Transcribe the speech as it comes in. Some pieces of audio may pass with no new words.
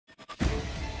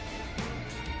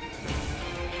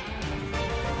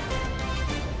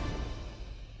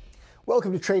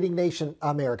Welcome to Trading Nation.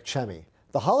 I'm Eric Chemi.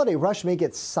 The holiday rush may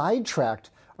get sidetracked.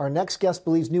 Our next guest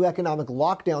believes new economic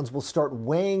lockdowns will start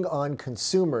weighing on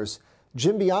consumers.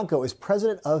 Jim Bianco is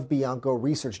president of Bianco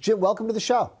Research. Jim, welcome to the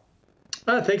show.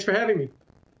 Thanks for having me.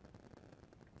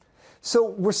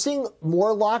 So we're seeing more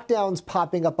lockdowns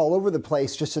popping up all over the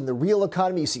place just in the real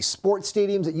economy. You see sports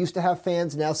stadiums that used to have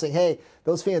fans now saying, hey,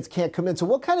 those fans can't come in. So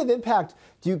what kind of impact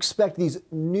do you expect these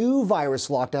new virus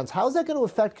lockdowns? How is that going to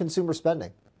affect consumer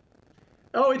spending?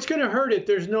 Oh, it's going to hurt it.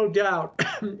 There's no doubt.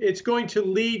 It's going to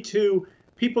lead to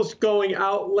people going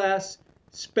out less,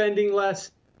 spending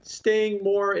less, staying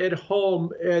more at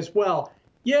home as well.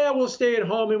 Yeah, we'll stay at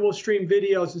home and we'll stream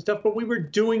videos and stuff, but we were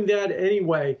doing that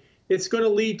anyway. It's going to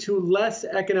lead to less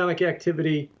economic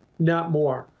activity, not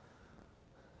more.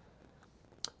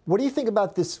 What do you think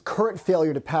about this current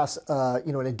failure to pass,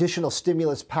 an additional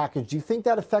stimulus package? Do you think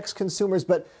that affects consumers?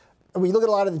 But when you look at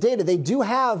a lot of the data, they do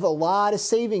have a lot of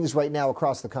savings right now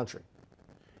across the country.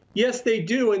 Yes, they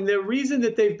do. And the reason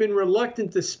that they've been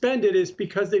reluctant to spend it is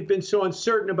because they've been so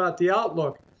uncertain about the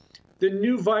outlook. The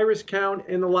new virus count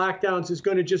and the lockdowns is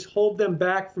going to just hold them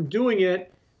back from doing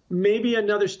it. Maybe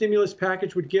another stimulus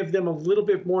package would give them a little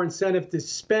bit more incentive to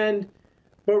spend.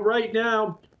 But right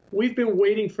now, we've been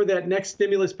waiting for that next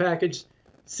stimulus package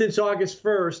since August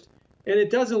 1st. And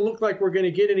it doesn't look like we're going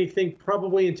to get anything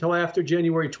probably until after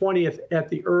January 20th at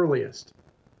the earliest.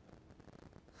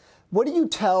 What do you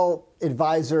tell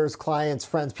advisors, clients,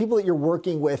 friends, people that you're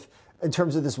working with in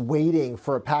terms of this waiting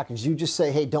for a package? Do you just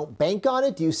say, hey, don't bank on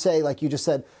it? Do you say, like you just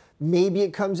said, maybe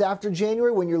it comes after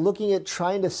January? When you're looking at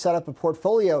trying to set up a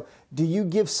portfolio, do you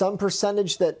give some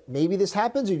percentage that maybe this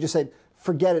happens, or you just say,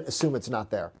 forget it, assume it's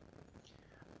not there?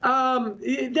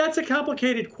 That's a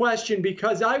complicated question,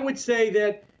 because I would say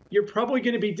that you're probably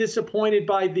going to be disappointed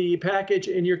by the package,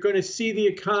 and you're going to see the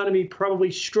economy probably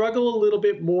struggle a little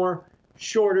bit more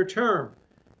shorter term.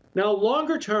 Now,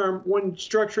 longer term, when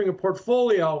structuring a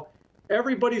portfolio,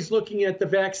 everybody's looking at the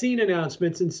vaccine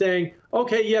announcements and saying,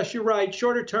 okay, yes, you're right,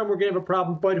 shorter term, we're going to have a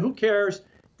problem, but who cares?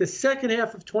 The second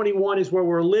half of 21 is where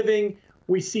we're living.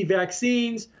 We see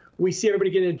vaccines. We see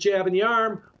everybody getting a jab in the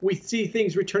arm. We see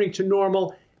things returning to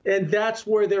normal. And that's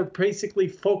where they're basically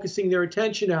focusing their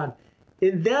attention on.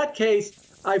 In that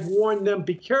case, I've warned them,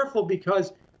 be careful,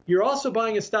 because you're also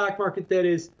buying a stock market that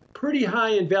is pretty high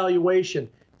in valuation.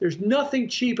 There's nothing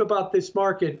cheap about this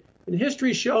market. And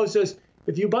history shows us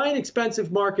if you buy an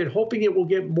expensive market hoping it will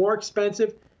get more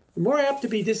expensive, you're more apt to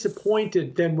be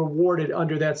disappointed than rewarded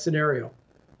under that scenario.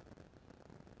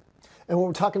 And when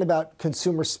we're talking about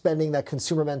consumer spending, that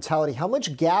consumer mentality, how much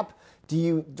do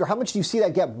you see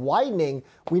that gap widening?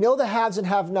 We know the haves and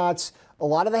have-nots. A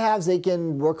lot of the haves, they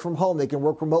can work from home, they can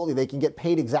work remotely, they can get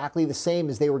paid exactly the same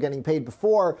as they were getting paid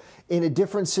before. In a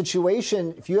different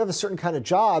situation, if you have a certain kind of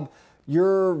job,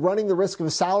 you're running the risk of a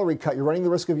salary cut, you're running the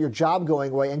risk of your job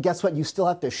going away, and guess what? You still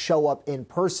have to show up in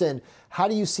person. How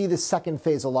do you see the second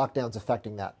phase of lockdowns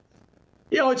affecting that?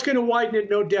 It's going to widen it,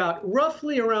 no doubt.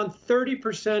 Roughly around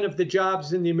 30% of the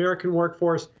jobs in the American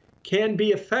workforce can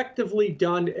be effectively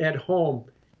done at home.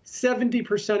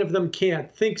 70% of them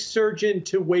can't. Think surgeon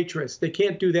to waitress. They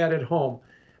can't do that at home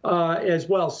as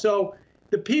well. So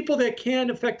the people that can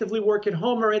effectively work at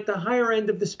home are at the higher end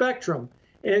of the spectrum.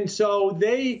 And so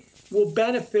they will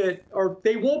benefit, or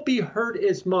they won't be hurt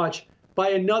as much by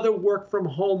another work from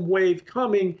home wave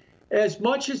coming, as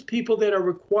much as people that are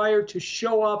required to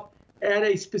show up at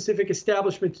a specific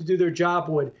establishment to do their job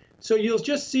would. So you'll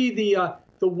just see the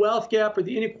wealth gap or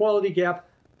the inequality gap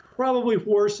probably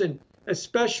worsen,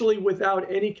 especially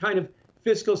without any kind of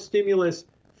fiscal stimulus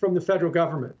from the federal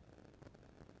government.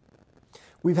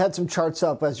 We've had some charts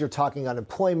up as you're talking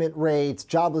unemployment rates,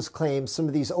 jobless claims, some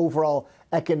of these overall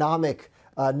economic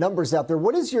numbers out there.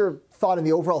 What is your thought on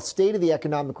the overall state of the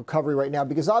economic recovery right now?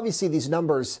 Because obviously these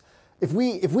numbers, if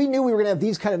we knew we were going to have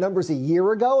these kind of numbers a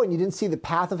year ago and you didn't see the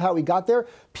path of how we got there,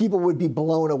 people would be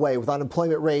blown away with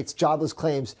unemployment rates, jobless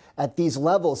claims at these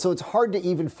levels. So it's hard to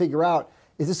even figure out,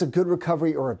 is this a good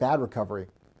recovery or a bad recovery?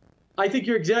 I think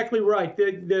you're exactly right.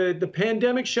 The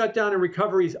pandemic shutdown and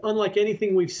recovery is unlike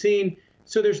anything we've seen.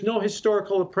 So there's no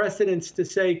historical precedence to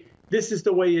say this is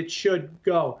the way it should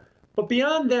go. But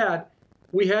beyond that,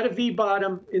 we had a V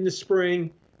bottom in the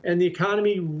spring, and the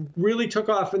economy really took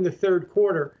off in the third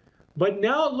quarter. But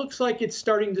now it looks like it's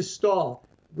starting to stall.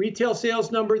 Retail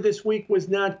sales number this week was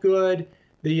not good.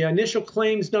 The initial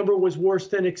claims number was worse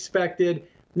than expected.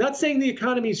 Not saying the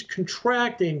economy is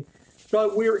contracting,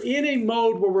 but we're in a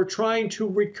mode where we're trying to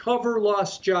recover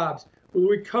lost jobs,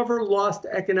 recover lost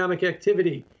economic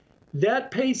activity. That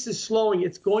pace is slowing.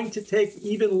 It's going to take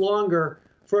even longer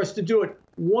for us to do it.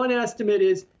 One estimate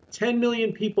is 10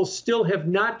 million people still have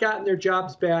not gotten their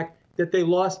jobs back that they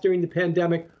lost during the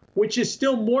pandemic, which is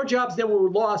still more jobs than were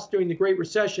lost during the Great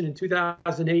Recession in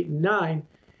 2008 and 9.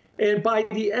 And by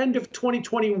the end of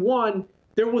 2021,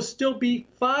 there will still be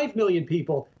 5 million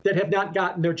people that have not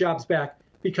gotten their jobs back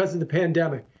because of the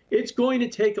pandemic. It's going to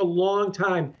take a long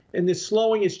time, and the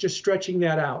slowing is just stretching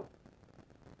that out.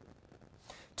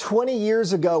 20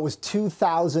 years ago was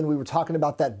 2000. We were talking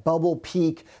about that bubble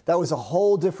peak. That was a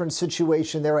whole different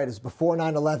situation there, right? It was before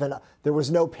 9/11. There was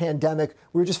no pandemic.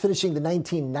 We were just finishing the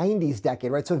 1990s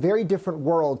decade, right? So a very different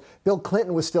world. Bill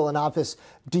Clinton was still in office.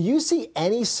 Do you see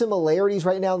any similarities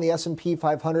right now in the S&P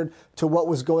 500 to what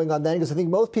was going on then? Because I think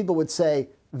most people would say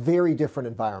very different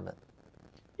environment.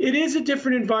 It is a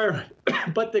different environment,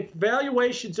 but the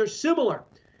valuations are similar.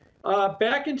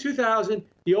 Back in 2000,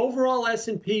 the overall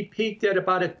S&P peaked at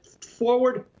about a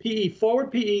forward PE,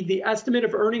 the estimate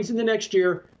of earnings in the next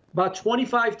year, about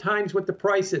 25 times what the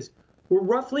price is. We're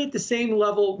roughly at the same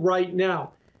level right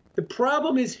now. The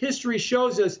problem is history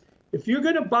shows us if you're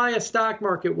going to buy a stock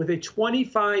market with a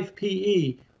 25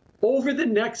 PE over the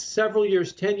next several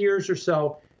years, 10 years or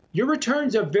so, your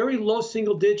returns are very low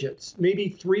single digits, maybe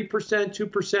 3%,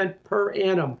 2% per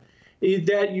annum.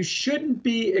 That you shouldn't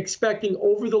be expecting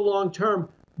over the long term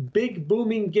big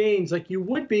booming gains like you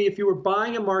would be if you were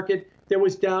buying a market that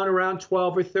was down around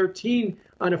 12 or 13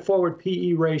 on a forward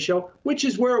PE ratio, which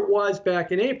is where it was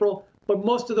back in April, but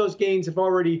most of those gains have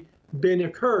already been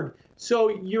occurred. So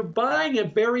you're buying a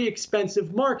very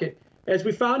expensive market. As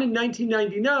we found in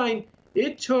 1999,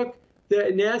 it took the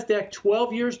NASDAQ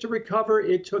 12 years to recover.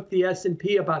 It took the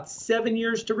S&P about 7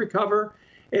 years to recover.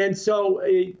 And so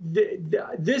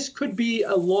this could be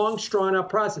a long, drawn-out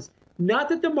process. Not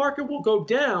that the market will go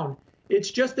down.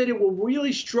 It's just that it will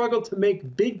really struggle to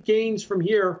make big gains from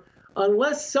here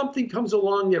unless something comes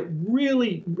along that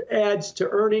really adds to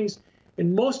earnings.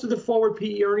 And most of the forward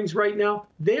PE earnings right now,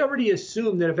 they already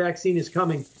assume that a vaccine is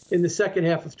coming in the second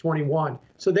half of 21.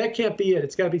 So that can't be it.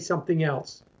 It's got to be something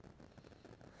else.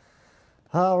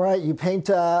 All right, you paint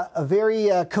a very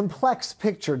complex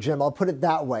picture, Jim. I'll put it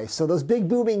that way. So those big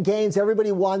booming gains,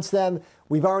 everybody wants them.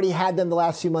 We've already had them the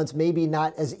last few months, maybe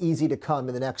not as easy to come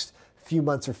in the next few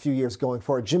months or few years going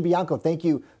forward. Jim Bianco, thank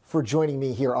you for joining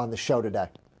me here on the show today.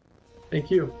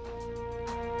 Thank you.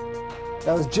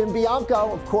 That was Jim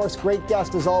Bianco, of course, great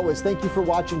guest as always. Thank you for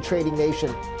watching Trading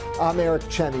Nation. I'm Eric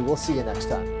Chemi. We'll see you next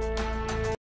time.